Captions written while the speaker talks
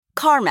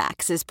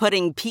CarMax is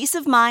putting peace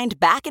of mind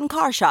back in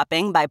car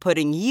shopping by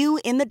putting you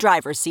in the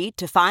driver's seat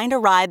to find a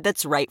ride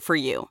that's right for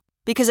you.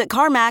 Because at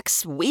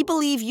CarMax, we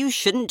believe you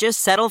shouldn't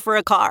just settle for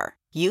a car.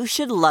 You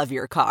should love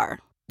your car.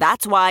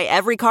 That's why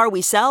every car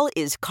we sell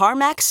is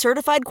CarMax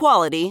certified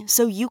quality,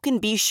 so you can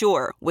be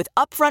sure with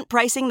upfront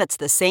pricing that's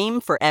the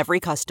same for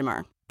every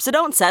customer. So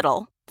don't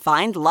settle.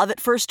 Find love at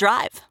first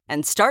drive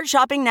and start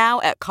shopping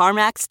now at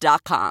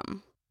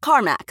CarMax.com.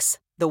 CarMax,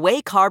 the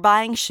way car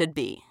buying should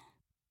be.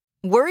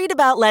 Worried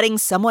about letting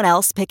someone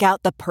else pick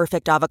out the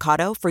perfect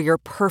avocado for your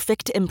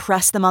perfect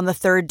impress them on the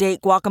third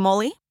date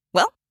guacamole?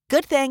 Well,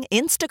 good thing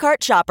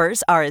Instacart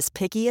shoppers are as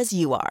picky as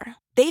you are.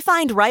 They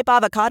find ripe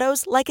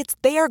avocados like it's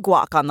their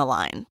guac on the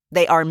line.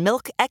 They are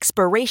milk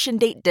expiration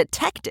date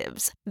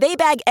detectives. They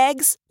bag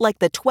eggs like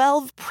the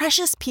 12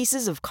 precious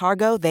pieces of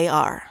cargo they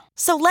are.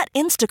 So let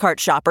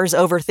Instacart shoppers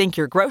overthink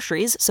your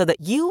groceries so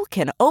that you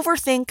can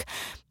overthink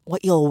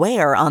what you'll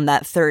wear on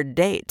that third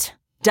date.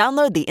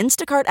 Download the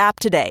Instacart app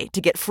today to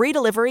get free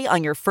delivery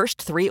on your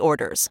first 3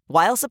 orders,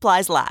 while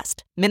supplies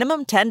last.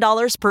 Minimum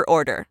 $10 per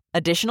order.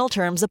 Additional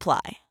terms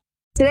apply.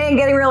 Today in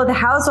Getting Real with the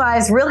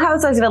Housewives, Real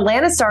Housewives of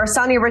Atlanta star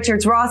Sonia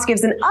Richards-Ross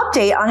gives an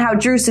update on how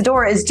Drew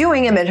Sidora is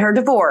doing amid her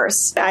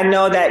divorce. I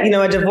know that,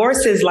 a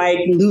divorce is like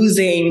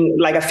losing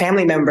like a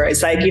family member.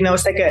 It's like,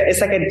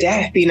 it's like a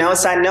death,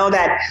 So I know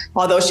that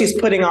although she's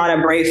putting on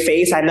a brave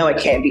face, I know it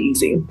can't be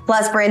easy.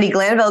 Plus, Brandi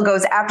Glanville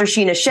goes after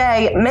Scheana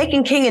Shay,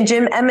 Megan King and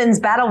Jim Emmons'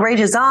 battle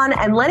rages on,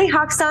 and Lenny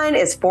Hochstein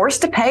is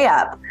forced to pay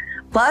up.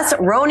 Plus,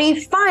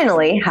 Roni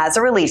finally has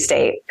a release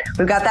date.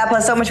 We've got that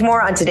plus so much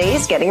more on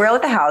today's Getting Real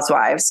with the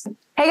Housewives.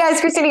 Hey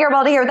guys, Christina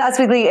Garibaldi here with Us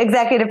Weekly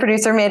executive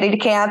producer Mandy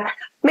DeCamp.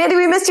 Mandy,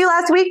 we missed you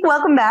last week.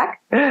 Welcome back.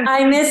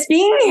 I miss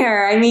being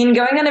here. I mean,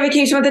 going on a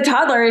vacation with a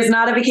toddler is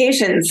not a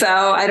vacation. So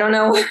I don't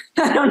know.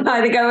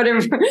 I think I would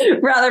have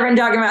rather been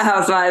talking about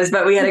Housewives,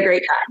 but we had a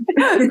great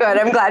time. Good.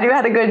 I'm glad you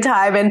had a good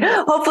time, and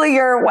hopefully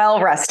you're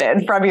well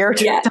rested from your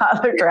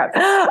toddler trip.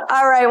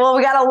 All right. Well,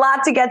 we got a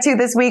lot to get to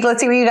this week.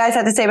 Let's see what you guys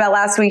had to say about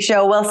last week's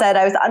show. Will said,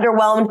 I was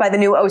underwhelmed by the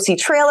new OC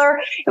trailer.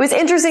 It was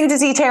interesting to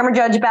see Tamra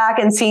Judge back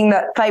and seeing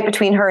the fight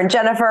between her and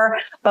Jennifer,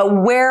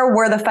 but where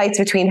were the fights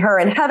between her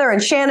and Heather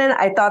and Shannon?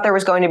 I thought there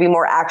was going to be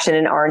more action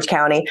in Orange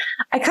County.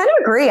 I kind of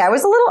agree. I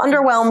was a little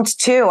underwhelmed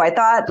too. I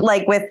thought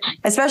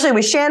especially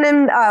with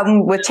Shannon,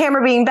 with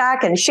Tamra being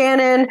back and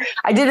Shannon,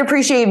 I did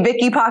appreciate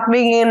Vicky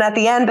popping in at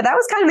the end, but that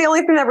was kind of the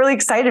only thing that really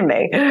excited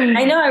me.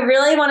 I know. I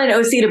really wanted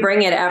OC to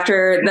bring it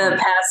after the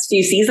past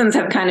few seasons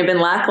have kind of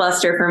been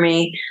lackluster for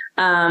me.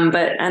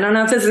 But I don't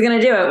know if this is going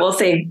to do it. We'll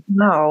see.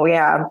 No,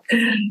 yeah.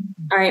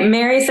 All right.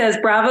 Mary says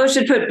Bravo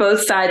should put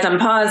both sides on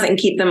pause and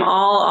keep them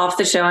all off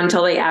the show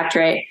until they act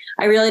right.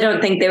 I really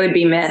don't think they would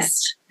be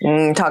missed.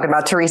 Talking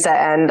about Teresa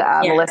and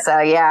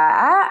Melissa.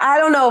 Yeah. I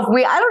don't know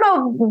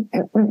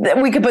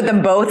if we could put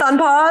them both on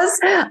pause.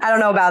 I don't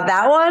know about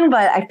that one,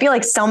 but I feel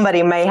like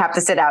somebody may have to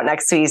sit out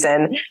next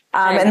season.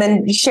 And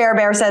then Cher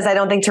Bear says, I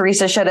don't think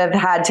Teresa should have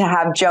had to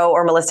have Joe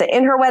or Melissa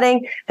in her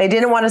wedding. They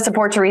didn't want to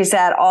support Teresa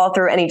at all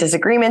through any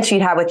disagreement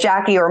she'd have with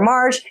Jackie or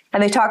Marge.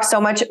 And they talked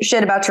so much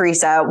shit about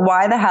Teresa.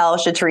 Why the hell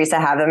should Teresa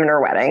have them in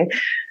her wedding?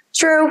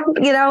 True.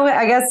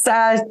 I guess,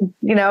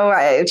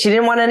 she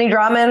didn't want any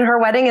drama in her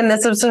wedding, and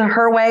this was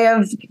her way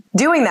of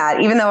doing that,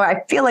 even though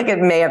I feel like it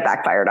may have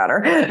backfired on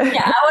her.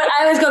 Yeah,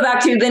 I always go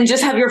back to then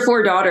just have your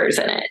 4 daughters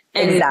in it.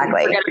 And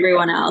exactly. Forget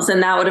everyone else.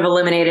 And that would have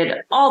eliminated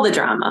all the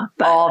drama.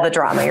 All the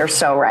drama. You're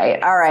so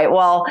right. All right.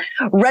 Well,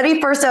 ready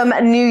for some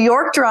New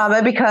York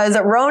drama because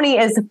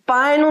Roni is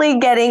finally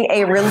getting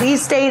a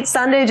release date,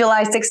 Sunday,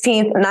 July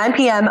 16th, 9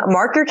 p.m.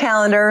 Mark your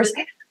calendars.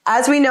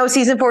 As we know,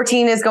 season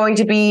 14 is going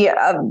to be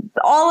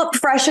all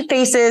fresh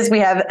faces. We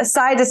have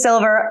Sai De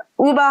Silva,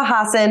 Uba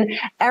Hassan,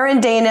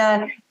 Erin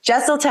Dana,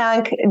 Jessel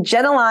Tank,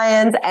 Jenna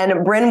Lyons,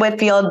 and Bryn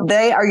Whitfield.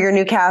 They are your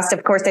new cast.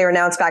 Of course, they were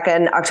announced back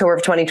in October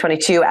of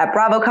 2022 at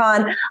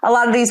BravoCon. A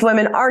lot of these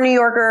women are New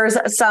Yorkers.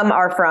 Some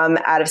are from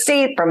out of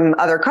state, from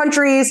other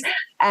countries.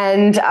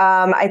 And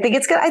I think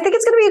it's going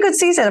to be a good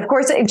season. Of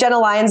course, Jenna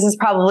Lyons is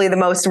probably the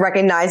most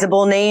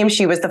recognizable name.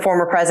 She was the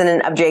former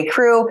president of J.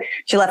 Crew.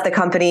 She left the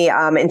company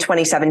in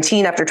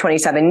 2017 after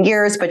 27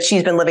 years, but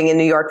she's been living in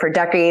New York for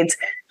decades.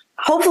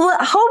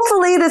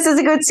 Hopefully this is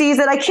a good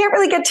season. I can't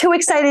really get too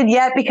excited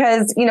yet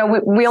because,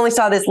 we only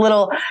saw this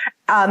little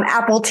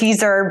Apple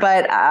teaser,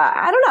 but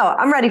I don't know.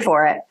 I'm ready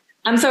for it.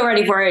 I'm so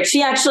ready for it.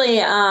 She actually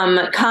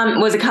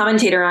was a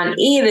commentator on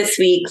E! This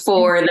week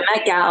for the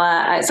Met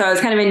Gala. So I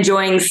was kind of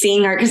enjoying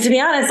seeing her because, to be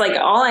honest,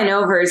 all I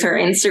know of her is her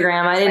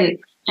Instagram.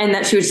 And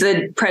that she was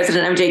the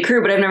president of J. Crew,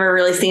 but I've never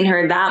really seen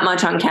her that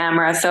much on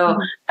camera. So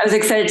I was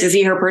excited to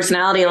see her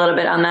personality a little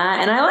bit on that.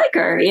 And I like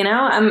her,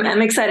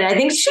 I'm excited. I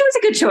think she was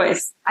a good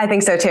choice. I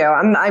think so too.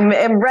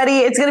 I'm ready.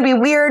 It's going to be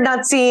weird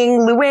not seeing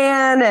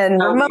Luann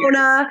and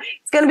Ramona. Weird.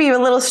 It's going to be a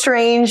little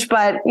strange,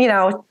 but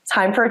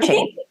time for a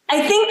change.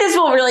 I think this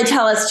will really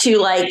tell us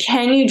too,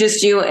 can you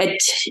just do an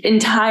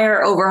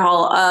entire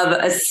overhaul of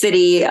a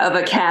city, of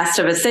a cast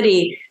of a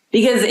city?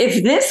 Because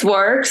if this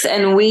works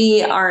and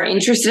we are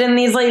interested in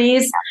these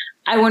ladies,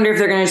 I wonder if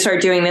they're going to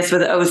start doing this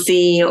with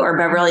OC or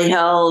Beverly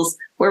Hills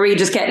where we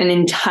just get an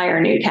entire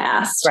new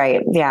cast.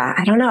 Right. Yeah.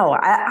 I don't know.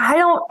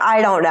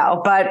 I don't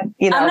know, but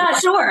I'm not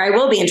sure. I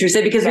will be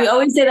interested because we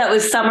always say that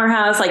with Summer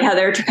House, like how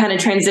they're kind of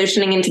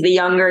transitioning into the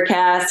younger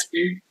cast.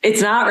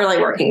 It's not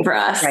really working for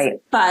us. Right.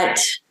 But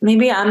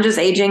maybe I'm just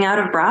aging out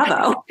of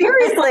Bravo.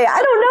 Seriously.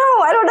 I don't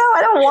know.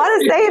 I don't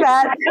want to say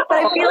that, but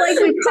I feel like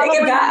we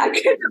take it back.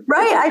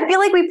 Right. I feel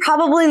like we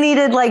probably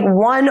needed like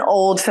one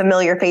old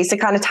familiar face to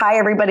kind of tie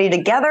everybody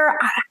together.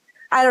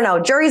 I don't know.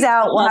 Jury's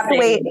out. We'll have to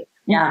wait.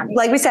 Yeah.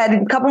 Like we said,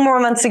 a couple more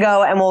months to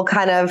go and we'll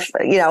kind of,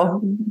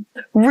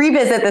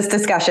 revisit this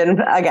discussion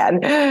again.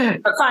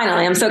 But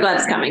finally, I'm so glad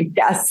it's coming.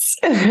 Yes.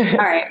 All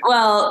right.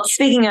 Well,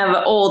 speaking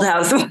of old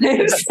housewives,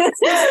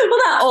 well,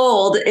 not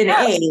old in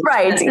age.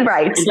 Right.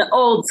 The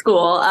old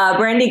school.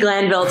 Brandi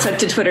Glanville took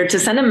to Twitter to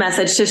send a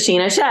message to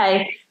Scheana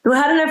Shay, who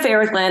had an affair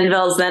with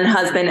Glanville's then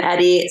husband,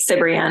 Eddie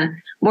Cibrian,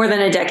 more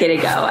than a decade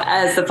ago,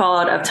 as the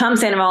fallout of Tom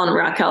Sandoval and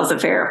Raquel's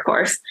affair, of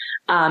course,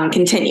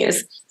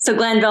 continues. So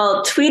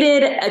Glanville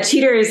tweeted, "A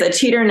cheater is a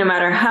cheater no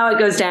matter how it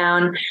goes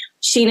down.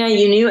 Scheana,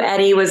 you knew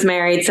Eddie was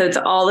married, so it's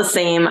all the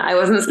same. I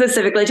wasn't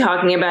specifically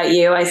talking about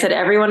you. I said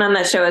everyone on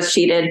that show has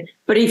cheated.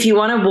 But if you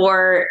want a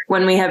war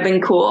when we have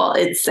been cool,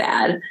 it's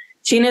sad."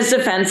 Scheana's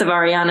defense of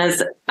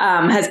Ariana's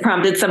has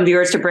prompted some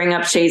viewers to bring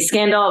up Shay's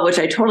scandal, which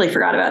I totally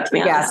forgot about, to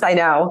be honest. Yes, I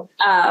know.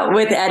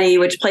 With Eddie,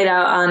 which played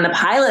out on the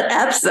pilot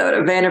episode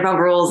of Vanderpump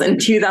Rules in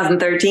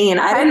 2013.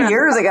 10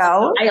 years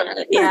ago.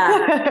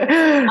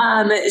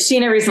 Yeah.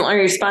 Scheana recently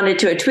responded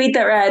to a tweet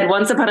that read,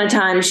 "Once upon a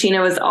time,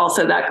 Scheana was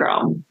also that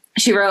girl."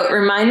 She wrote,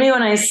 "Remind me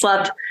when I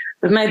slept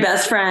with my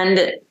best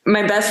friend's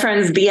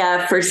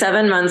BF for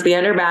 7 months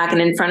behind her back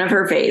and in front of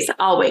her face.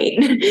 I'll wait."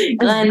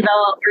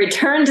 Glanville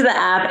returned to the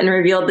app and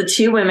revealed the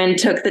two women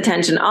took the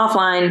tension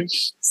offline,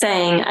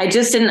 saying, "I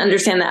just didn't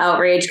understand the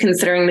outrage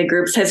considering the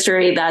group's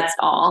history. That's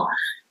all.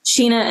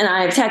 Scheana and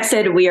I have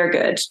texted. We are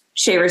good."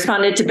 Shay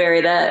responded to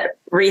bury the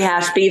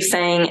rehashed beef,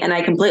 saying, "And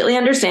I completely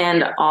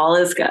understand. All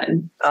is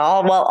good."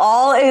 Oh, well,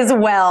 all is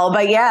well.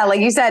 But yeah,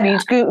 like you said,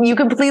 you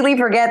completely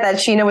forget that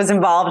Scheana was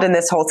involved in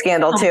this whole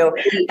scandal too.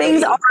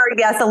 Things are,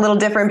 yes, a little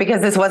different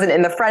because this wasn't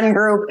in the friend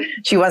group.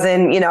 She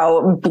wasn't,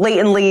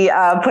 blatantly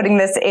putting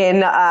this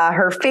in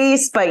her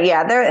face. But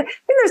yeah, there's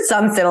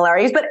some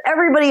similarities. But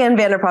everybody in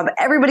Vanderpump,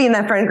 everybody in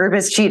that friend group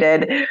has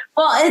cheated.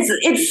 Well,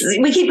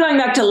 we keep going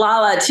back to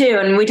Lala too,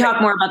 and we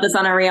talk more about this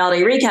on our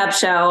reality recap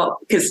show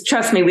because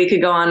trust me, we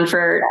could go on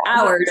for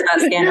hours about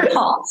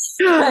scandal,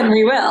 and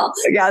we will.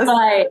 Yes.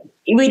 But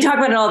we talk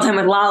about it all the time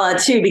with Lala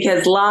too,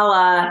 because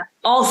Lala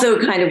also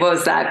kind of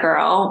was that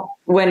girl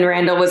when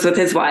Randall was with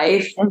his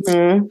wife.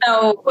 Mm-hmm.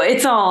 So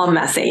it's all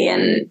messy.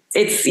 And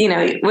it's,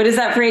 what is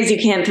that phrase? You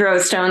can't throw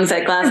stones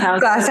at glass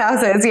houses. Glass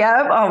houses.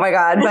 Yep. Oh my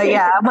God. But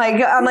yeah, I'm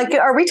like,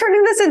 are we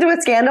turning this into a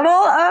scandal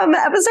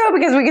episode?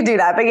 Because we could do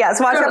that. But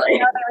yes, watch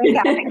totally.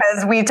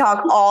 Because we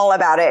talk all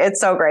about it. It's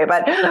so great.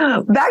 But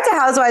back to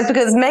Housewives,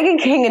 because Meghan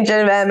King and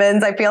Jim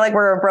Emmons, I feel like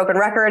we're a broken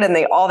record and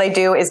all they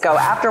do is go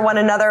after one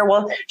another.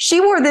 Well, she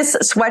wore this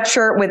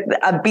sweatshirt with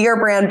a beer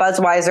brand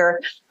Budweiser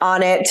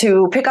on it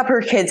to pick up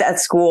her kids at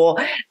school.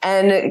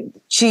 And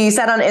she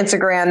said on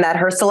Instagram that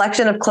her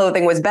selection of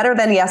clothing was better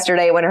than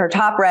yesterday when her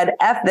top read,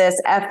 "F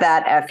this, F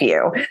that, F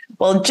you."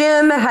 Well,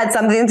 Jim had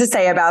something to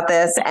say about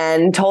this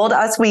and told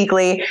Us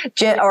Weekly,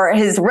 or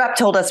his rep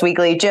told Us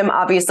Weekly, Jim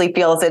obviously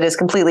feels it is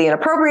completely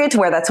inappropriate to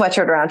wear that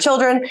sweatshirt around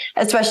children,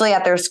 especially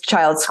at their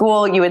child's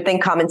school. You would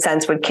think common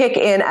sense would kick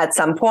in at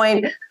some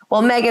point.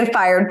 Well, Meghan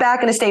fired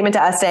back in a statement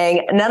to us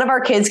saying, "None of our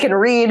kids can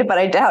read, but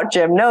I doubt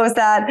Jim knows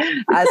that."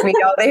 As we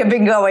know, they have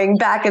been going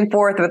back and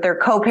forth with their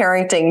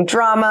co-parenting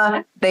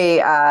drama.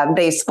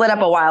 They split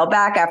up a while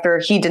back after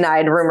he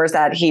denied rumors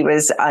that he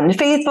was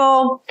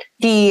unfaithful.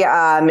 He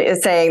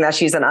is saying that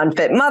she's an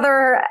unfit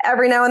mother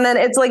every now and then.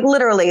 It's like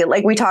literally,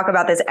 like we talk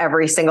about this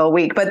every single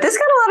week, but this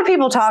got a lot of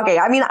people talking.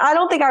 I mean, I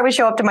don't think I would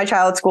show up to my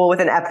child's school with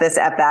an "F this,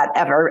 F that,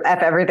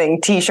 F everything"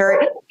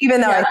 t-shirt,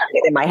 even though I see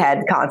it in my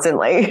head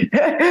constantly.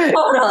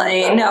 Totally.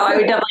 No, I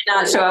would definitely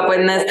not show up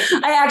with this.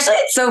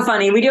 It's so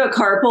funny. We do a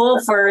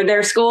carpool for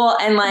their school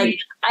and I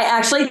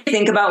actually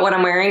think about what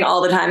I'm wearing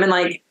all the time and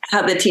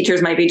how the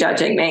teachers might be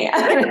judging me.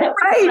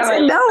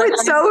 Right. No,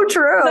 it's so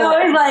true. So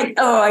I was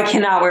I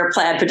cannot wear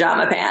plaid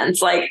pajama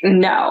pants.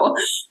 No.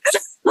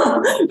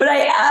 But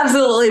I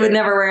absolutely would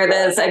never wear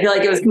this. I feel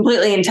like it was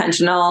completely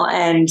intentional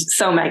and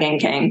so Meghan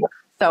King.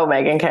 So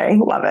Meghan King.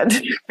 Love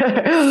it.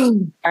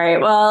 All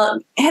right. Well,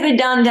 headed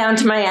down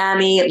to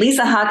Miami,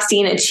 Lisa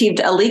Hochstein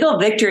achieved a legal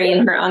victory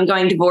in her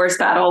ongoing divorce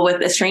battle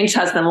with estranged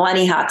husband,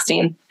 Lenny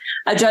Hochstein.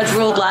 A judge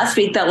ruled last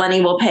week that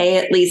Lenny will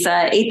pay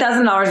Lisa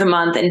 $8,000 a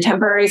month in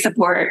temporary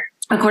support,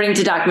 according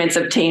to documents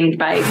obtained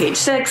by Page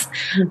Six.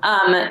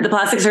 The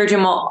plastic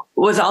surgeon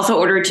was also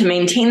ordered to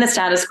maintain the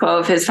status quo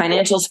of his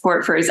financial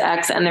support for his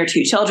ex and their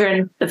two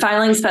children. The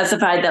filing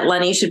specified that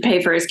Lenny should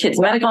pay for his kids'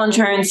 medical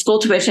insurance, school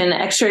tuition,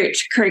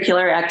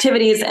 extracurricular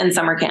activities, and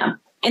summer camp,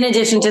 in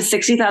addition to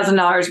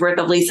 $60,000 worth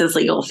of Lisa's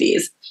legal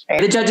fees.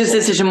 The judge's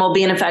decision will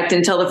be in effect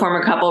until the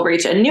former couple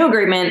reach a new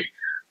agreement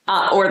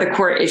or the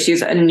court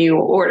issues a new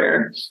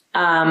order.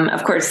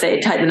 Of course, they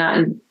tied the knot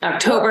in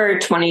October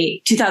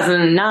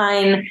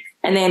 2009,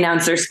 and they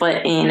announced their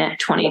split in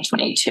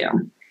 2022.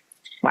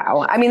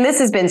 Wow. I mean, this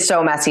has been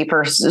so messy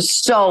for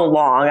so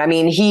long. I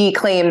mean, she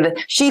claimed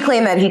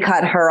that he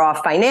cut her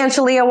off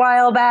financially a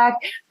while back.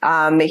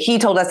 He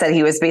told us that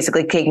he was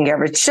basically taking care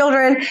of his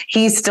children.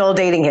 He's still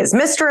dating his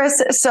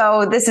mistress.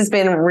 So this has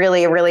been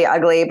really, really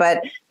ugly.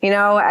 But,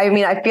 I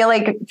mean, I feel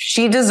like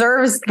she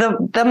deserves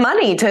the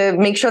money to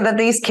make sure that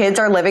these kids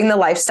are living the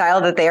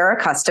lifestyle that they are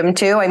accustomed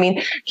to. I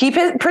mean, he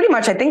pretty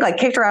much, I think,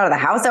 kicked her out of the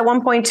house at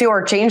one point too,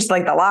 or changed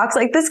the locks.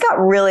 This got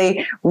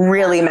really,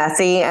 really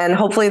messy. And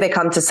hopefully they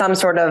come to some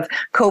sort of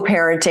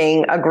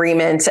co-parenting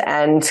agreement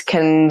and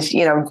can,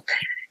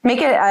 make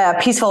it a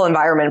peaceful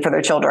environment for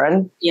their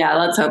children. Yeah,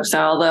 let's hope so.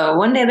 Although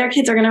one day their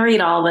kids are going to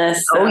read all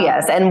this. So. Oh,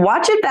 yes. And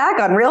watch it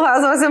back on Real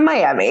Housewives of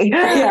Miami.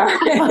 Yeah.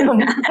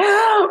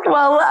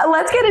 Well,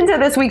 let's get into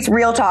this week's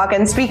Real Talk.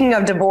 And speaking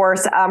of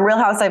divorce, Real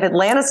Housewives of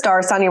Atlanta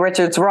star Sonia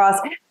Richards-Ross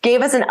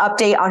gave us an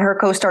update on her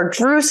co-star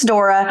Drew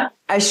Sidora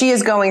as she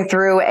is going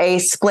through a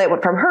split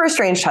from her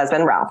estranged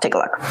husband, Ralph. Take a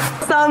look.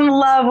 Some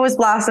love was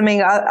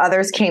blossoming.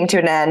 Others came to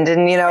an end.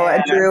 And,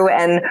 Drew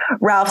and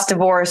Ralph's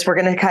divorce, we're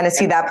going to kind of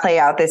see that play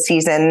out this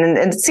season. And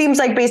it seems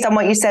like based on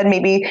what you said,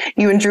 maybe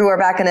you and Drew are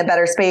back in a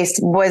better space.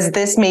 Was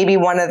this maybe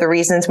one of the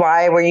reasons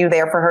why? Were you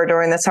there for her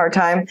during this hard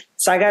time?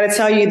 So I got to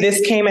tell you,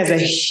 this came as a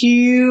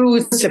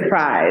huge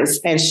surprise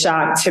and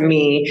shock to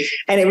me.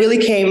 And it really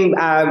came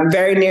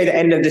very near the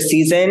end of the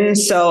season.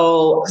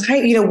 So,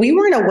 we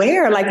weren't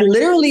aware,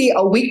 literally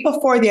a week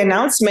before the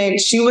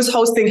announcement, she was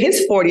hosting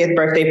his 40th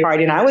birthday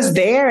party and I was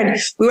there and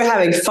we were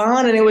having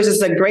fun and it was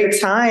just a great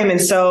time. And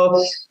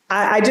so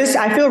I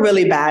feel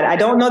really bad. I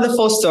don't know the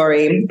full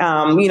story.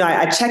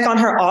 I check on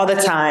her all the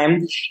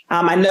time.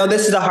 I know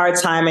this is a hard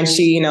time and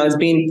she, has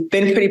been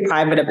pretty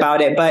private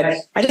about it, but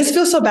I just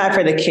feel so bad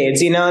for the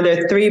kids. There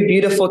are 3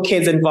 beautiful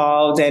kids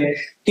involved and,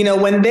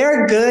 when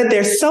they're good,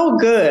 they're so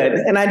good.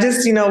 And I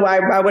just,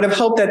 I would have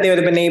hoped that they would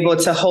have been able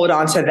to hold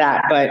on to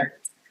that, but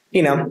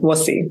we'll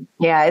see.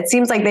 Yeah, it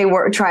seems like they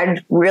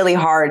tried really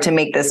hard to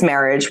make this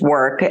marriage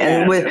work.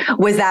 And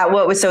was that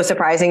what was so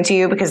surprising to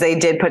you? Because they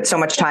did put so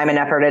much time and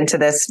effort into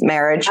this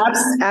marriage.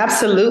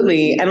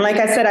 Absolutely. And like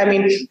I said, I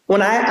mean,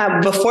 when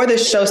before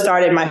this show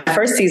started, my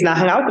first season, I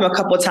hung out with them a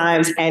couple of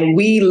times and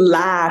we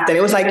laughed. And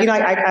it was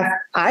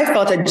I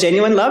felt a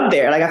genuine love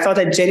there. I felt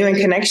a genuine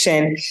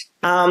connection.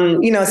 So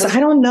I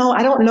don't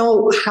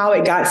know how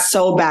it got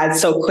so bad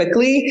so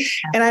quickly.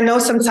 And I know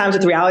sometimes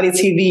with reality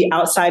TV,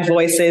 outside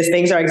voices,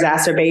 things are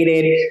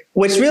exacerbated,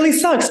 which really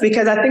sucks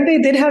because I think they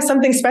did have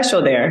something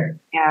special there.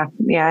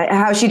 Yeah.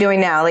 How's she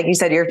doing now? Like you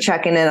said, you're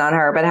checking in on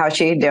her, but how's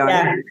she doing?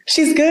 Yeah,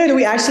 she's good.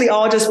 We actually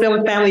all just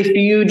filmed Family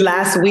Feud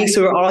last week.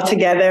 So we were all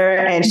together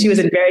and she was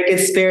in very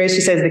good spirits.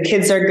 She says the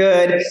kids are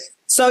good.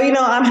 So,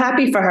 I'm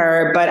happy for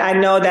her, but I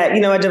know that,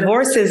 a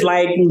divorce is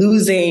like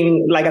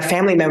losing a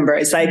family member.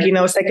 It's like,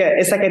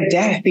 it's like a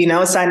death,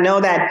 So I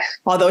know that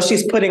although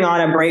she's putting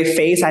on a brave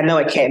face, I know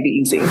it can't be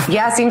easy.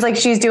 Yeah, seems like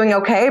she's doing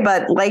okay.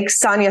 But like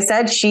Sonia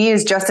said, she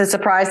is just as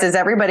surprised as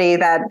everybody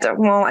that, I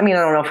don't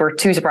know if we're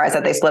too surprised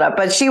that they split up,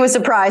 but she was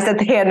surprised that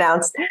they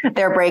announced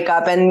their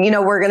breakup. And,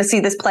 we're going to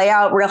see this play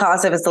out. Real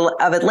Housewives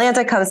of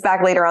Atlanta comes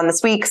back later on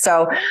this week.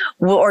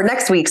 Or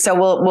next week. So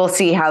we'll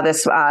see how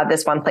this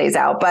one plays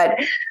out. But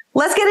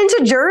let's get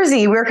into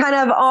Jersey. We're kind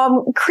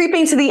of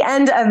creeping to the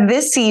end of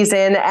this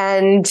season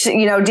and,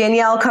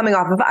 Danielle coming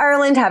off of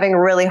Ireland, having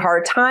a really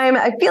hard time.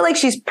 I feel like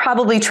she's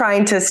probably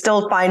trying to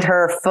still find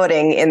her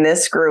footing in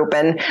this group.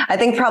 And I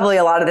think probably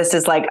a lot of this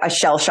is like a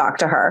shell shock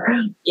to her.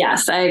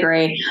 Yes, I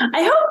agree.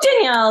 I hope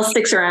Danielle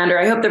sticks around, or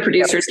I hope the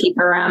producers keep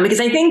her around because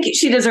I think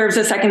she deserves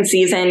a second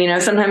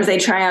season. Sometimes they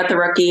try out the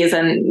rookies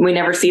and we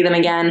never see them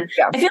again.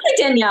 Yeah. I feel like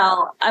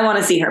Danielle, I want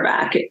to see her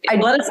back.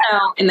 Let us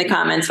know in the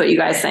comments what you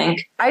guys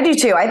think. I do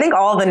too. I think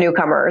all the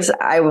newcomers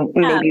I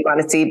maybe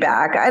want to see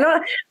back.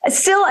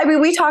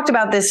 We talked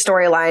about this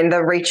storyline,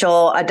 the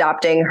Rachel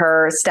adopting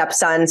her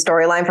stepson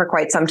storyline for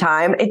quite some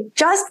time. It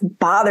just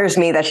bothers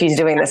me that she's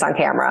doing this on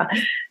camera.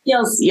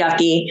 Feels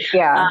yucky.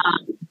 Yeah.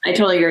 I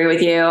totally agree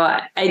with you.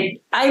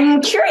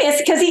 I'm curious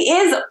because he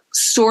is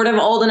sort of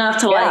old enough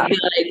to be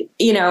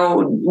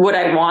would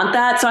I want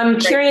that? So I'm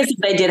curious if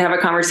they did have a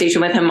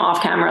conversation with him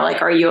off camera.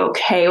 Are you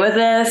okay with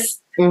this?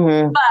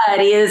 Mm-hmm. But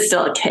he is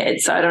still a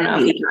kid, so I don't know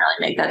if he can really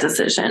make that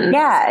decision.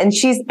 Yeah, and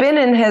she's been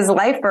in his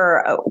life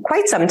for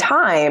quite some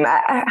time.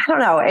 I don't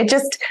know. It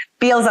just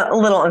feels a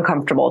little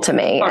uncomfortable to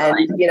me.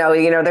 Totally.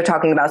 And, they're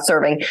talking about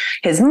serving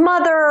his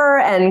mother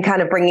and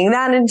kind of bringing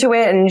that into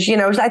it. And,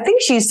 I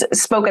think she's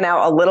spoken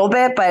out a little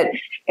bit, but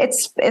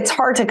it's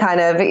hard to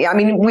kind of, we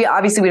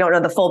don't know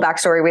the full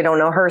backstory. We don't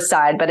know her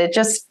side, but it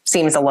just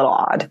seems a little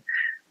odd.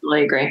 I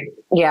agree.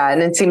 Yeah.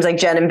 And it seems like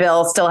Jen and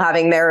Bill still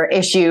having their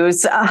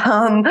issues.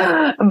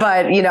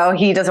 But,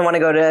 he doesn't want to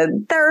go to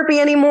therapy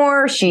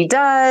anymore. She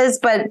does.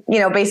 But,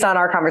 based on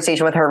our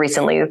conversation with her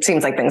recently, it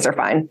seems like things are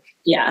fine.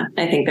 Yeah,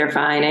 I think they're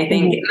fine. I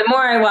think the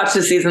more I watch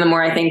this season, the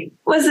more I think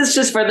was this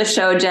just for the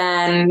show,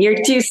 Jen? You're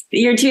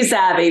too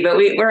savvy, but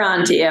we're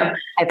on to you.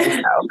 I think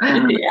so.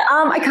 Yeah.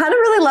 I kind of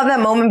really love that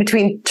moment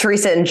between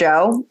Teresa and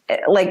Joe,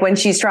 like when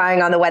she's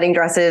trying on the wedding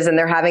dresses and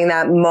they're having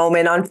that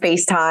moment on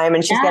FaceTime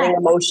and she's getting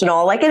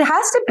emotional. Like it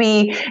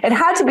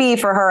had to be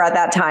for her at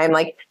that time,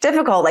 like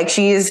difficult. Like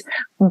she's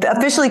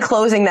officially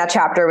closing that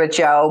chapter with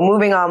Joe,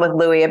 moving on with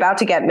Louis, about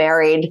to get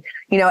married.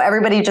 You know,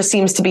 everybody just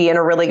seems to be in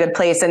a really good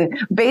place. And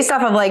based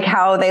off of like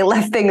how they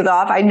left things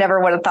off, I never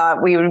would have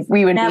thought we would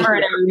never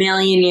in a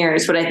million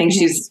years would I think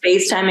she's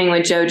FaceTiming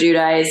with Joe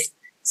Giudice.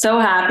 So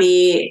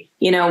happy,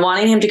 you know,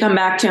 wanting him to come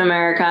back to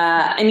America.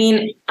 I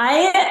mean,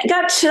 I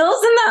got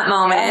chills in that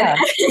moment.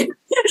 Yeah.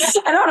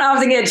 I don't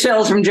often get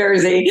chills from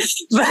Jersey,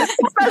 but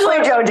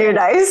especially Joe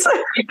Giudice.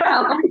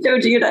 Joe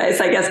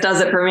Giudice, I guess, does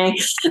it for me.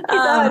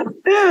 Yeah,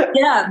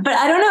 but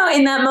I don't know.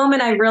 In that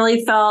moment, I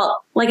really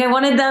felt like I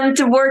wanted them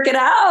to work it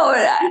out.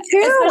 Me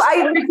too.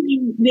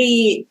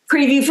 The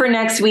preview for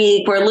next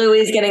week, where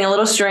Louis is getting a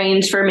little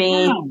strange for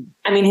me. Yeah.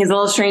 I mean, he's a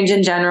little strange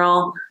in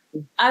general.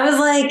 I was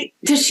like,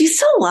 does she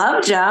still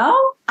love Joe?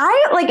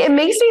 It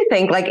makes me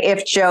think like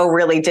if Joe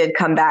really did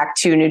come back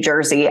to New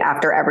Jersey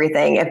after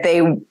everything, if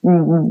they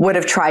would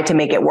have tried to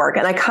make it work.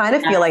 And I kind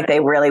of feel like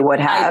they really would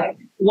have. I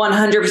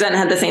 100%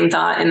 had the same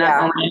thought in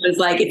that moment. It was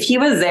like, if he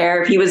was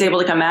there, if he was able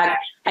to come back,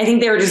 I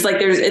think they were just like,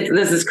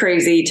 this is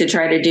crazy to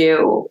try to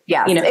do.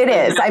 Yeah, you know, it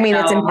is. I mean,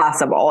 it's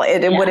impossible.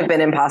 It would have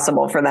been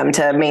impossible for them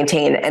to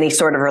maintain any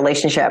sort of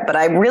relationship. But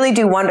I really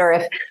do wonder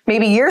if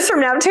maybe years from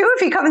now, too, if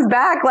he comes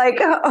back, like,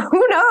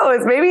 who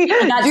knows? Maybe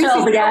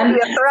Juicy's again. Be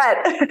a threat.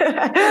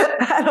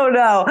 I don't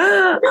know.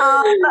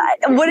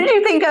 What did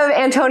you think of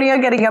Antonia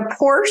getting a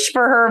Porsche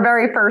for her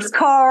very first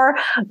car?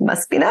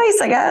 Must be nice,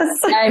 I guess.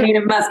 I mean,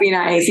 it must be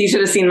nice. You should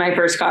have seen my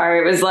first car.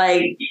 It was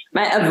like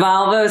a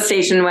Volvo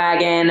station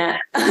wagon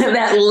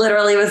that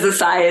literally was the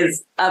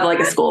size of like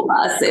a school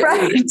bus. It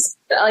was,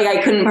 like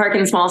I couldn't park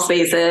in small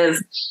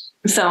spaces.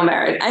 So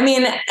embarrassed. I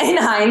mean, in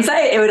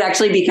hindsight, it would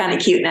actually be kind of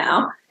cute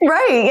now.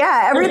 Right.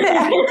 Yeah.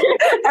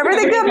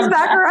 Everything comes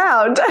back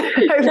around.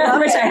 I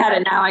wish I had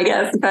it now, I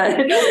guess, but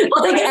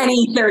we'll take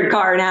any third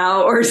car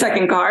now or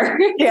second car.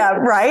 Yeah.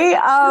 Right.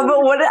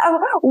 But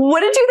what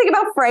did you think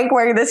about Frank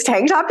wearing this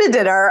tank top to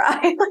dinner?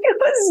 I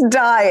was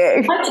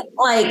dying.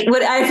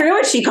 I forget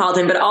what she called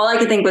him, but all I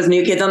could think was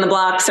New Kids on the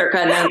Block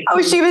circa.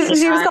 She was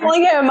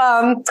calling him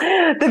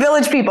the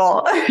Village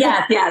People.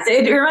 Yes.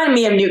 It reminded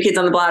me of New Kids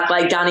on the Block,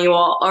 like Donnie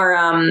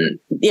Wahlberg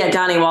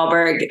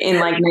in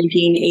like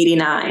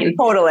 1989.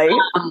 Totally.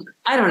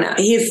 I don't know.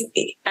 He's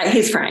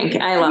Frank.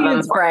 I love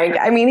him. Frank.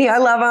 I mean, I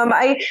love him.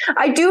 I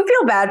do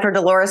feel bad for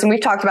Dolores, and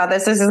we've talked about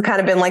this. This has kind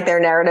of been like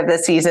their narrative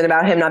this season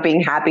about him not being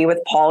happy with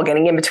Paul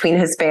getting in between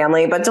his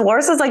family. But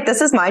Dolores is like,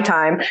 this is my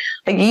time.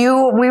 Like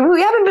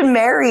we haven't been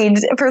married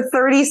for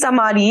 30 some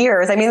odd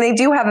years. I mean, they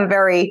do have a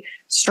very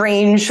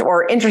strange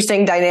or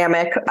interesting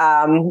dynamic.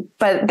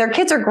 But their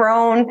kids are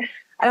grown.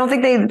 I don't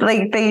think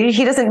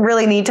he doesn't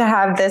really need to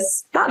have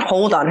this, not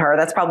hold on her.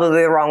 That's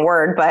probably the wrong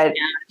word, but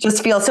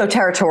just feel so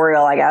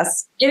territorial, I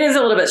guess. It is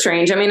a little bit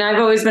strange. I mean, I've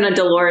always been a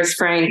Dolores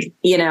Frank,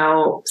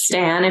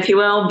 stan, if you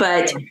will,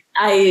 but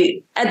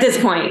at this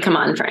point, come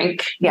on,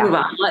 Frank, move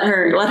on. Let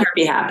her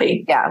be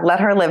happy. Yeah. Let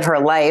her live her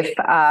life.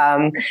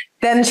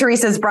 Then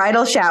Teresa's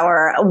bridal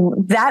shower,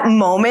 that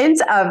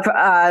moment of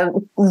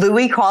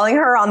Louis calling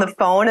her on the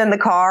phone in the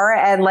car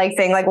and like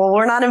saying like, well,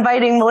 we're not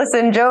inviting Melissa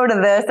and Joe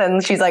to this.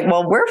 And she's like,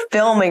 well, we're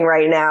filming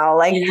right now.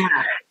 Like,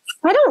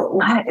 I don't,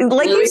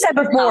 like Louis, you said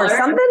before,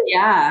 something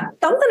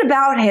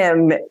about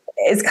him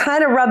is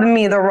kind of rubbing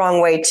me the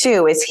wrong way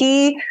too. Is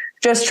he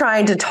just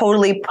trying to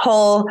totally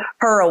pull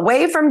her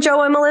away from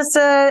Joe and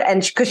Melissa,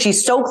 and because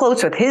she's so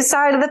close with his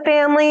side of the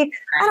family?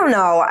 I don't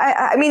know.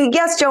 I mean,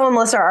 yes, Joe and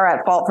Melissa are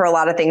at fault for a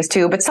lot of things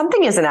too, but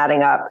something isn't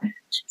adding up.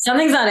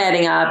 Something's not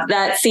adding up.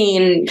 That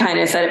scene kind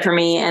of said it for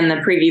me, and the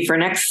preview for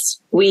next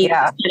week.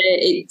 Yeah.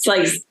 It's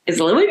like, is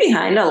Louis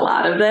behind a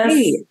lot of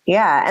this?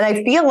 Yeah. And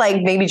I feel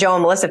like maybe Joe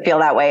and Melissa feel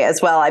that way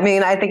as well. I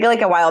mean, I think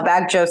like a while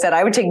back, Joe said,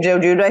 I would take Joe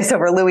Giudice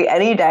over Louis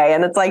any day.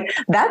 And it's like,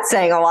 that's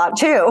saying a lot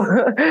too.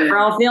 We're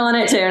all feeling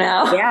it too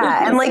now.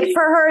 Yeah. And like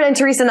for her and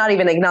Teresa not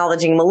even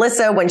acknowledging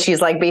Melissa when she's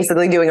like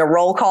basically doing a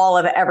roll call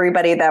of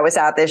everybody that was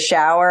at this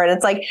shower. And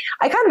it's like,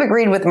 I kind of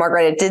agreed with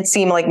Margaret. It did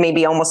seem like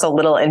maybe almost a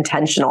little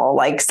intentional,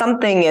 like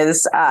something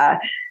is, I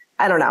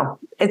don't know.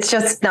 It's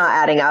just not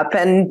adding up.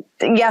 And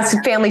yes,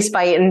 families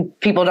fight and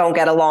people don't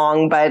get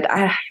along, but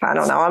I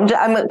don't know. I'm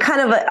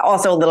kind of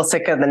also a little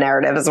sick of the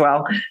narrative as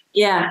well.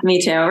 Yeah,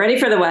 me too. Ready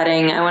for the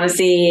wedding. I want to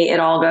see it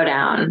all go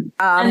down.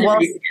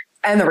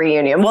 And the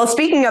reunion. Well,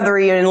 speaking of the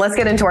reunion, let's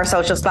get into our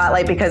social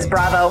spotlight because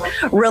Bravo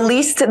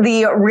released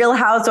the Real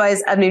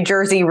Housewives of New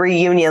Jersey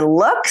reunion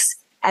looks.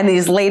 and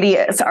these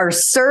ladies are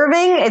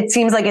serving. It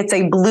seems like it's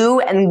a blue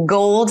and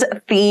gold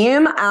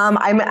theme.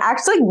 I'm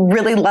actually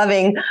really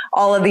loving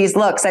all of these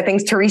looks. I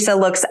think Teresa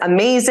looks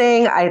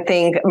amazing. I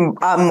think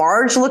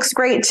Marge looks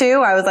great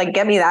too. I was like,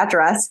 get me that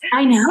dress.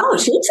 I know.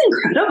 She looks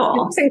incredible. She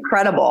looks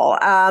incredible.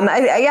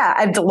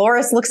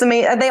 Dolores looks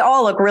amazing. They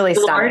all look really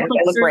stunning.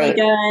 They look really great.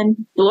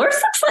 Good. Dolores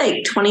looks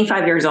like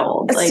 25 years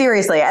old. Like,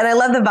 seriously. And I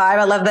love the vibe.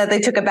 I love that they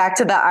took it back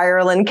to the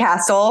Ireland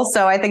castle.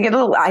 So I think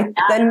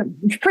I'm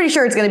pretty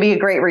sure it's going to be a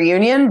great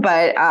reunion,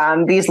 but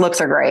these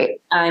looks are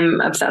great.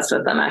 I'm obsessed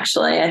with them,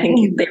 actually. I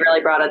think they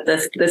really brought it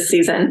this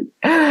season.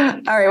 All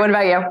right. What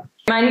about you?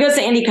 Mine goes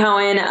to Andy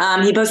Cohen.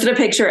 He posted a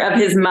picture of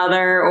his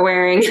mother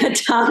wearing a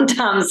Tom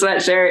Tom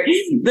sweatshirt,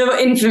 the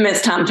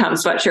infamous Tom Tom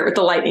sweatshirt with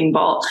the lightning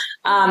bolt.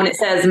 And it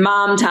says,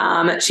 Mom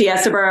Tom. She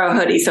has to borrow a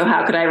hoodie, so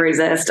how could I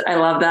resist? I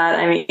love that.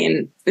 I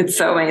mean, it's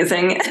so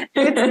amazing.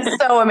 It's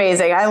so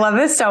amazing. I love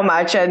this so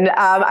much. And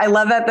I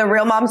love that the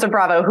Real Moms of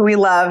Bravo, who we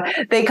love,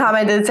 they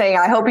commented saying,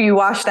 I hope you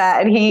washed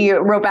that. And he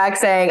wrote back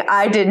saying,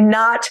 I did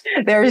not.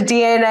 There's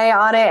DNA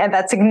on it, and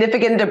that's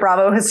significant to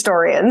Bravo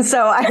historians.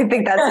 So I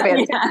think that's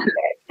fantastic. Yeah.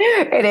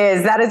 It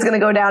is. That is going to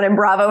go down in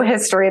Bravo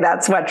history, that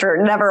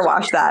sweatshirt. Never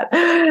wash that.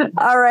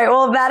 All right.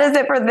 Well, that is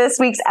it for this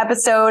week's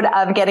episode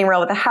of Getting Real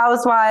with the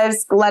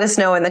Housewives. Let us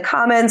know in the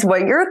comments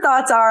what your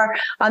thoughts are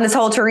on this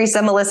whole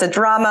Teresa Melissa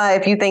drama.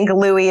 If you think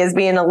Louis is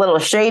being a little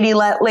shady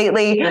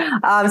lately.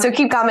 So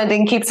keep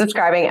commenting, keep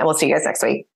subscribing, and we'll see you guys next week.